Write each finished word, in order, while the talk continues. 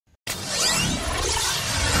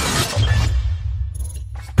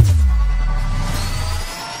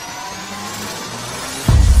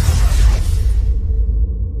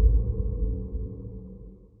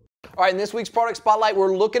All right, in this week's product spotlight,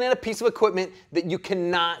 we're looking at a piece of equipment that you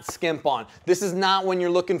cannot skimp on. This is not when you're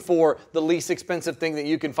looking for the least expensive thing that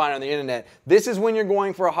you can find on the internet. This is when you're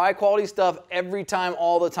going for high quality stuff every time,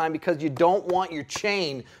 all the time, because you don't want your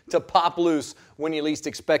chain to pop loose when you least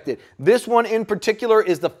expect it. This one in particular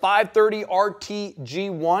is the 530 RT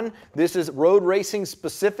G1. This is road racing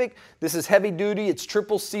specific. This is heavy duty. It's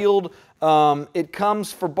triple sealed. It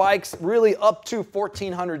comes for bikes really up to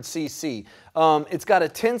 1400 cc. It's got a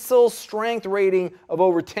tensile strength rating of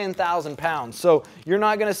over 10,000 pounds. So you're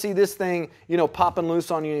not going to see this thing, you know, popping loose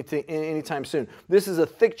on you anytime soon. This is a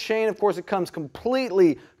thick chain. Of course, it comes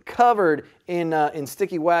completely covered in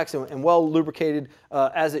sticky wax and well lubricated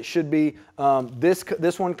as it should be.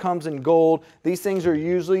 This one comes in gold. These things are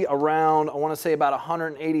usually around, I want to say about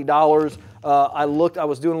 $180. I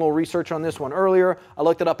was doing a little research on this one earlier. I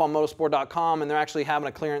looked it up on motosport.com, and they're actually having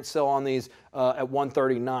a clearance sale on these at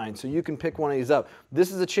 $139. So you can pick one of these up.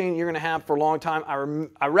 This is a chain you're going to have for a long time.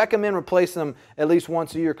 I recommend replacing them at least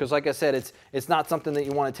once a year because, like I said, it's not something that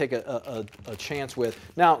you want to take a chance with.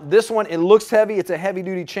 Now, this one, it looks heavy. It's a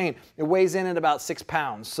heavy-duty chain. It weighs in at about 6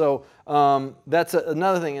 pounds. So that's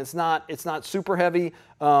another thing. It's not super heavy,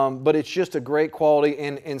 but it's just a great quality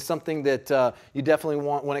and something that you definitely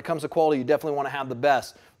want. When it comes to quality, you definitely want to have the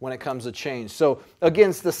best when it comes to chains. So again,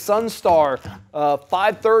 it's the Sunstar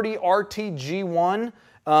 530 RT G1.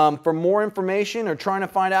 For more information or trying to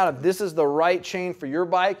find out if this is the right chain for your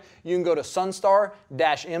bike, you can go to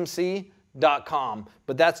sunstar-mc.com.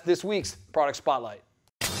 But that's this week's Product Spotlight.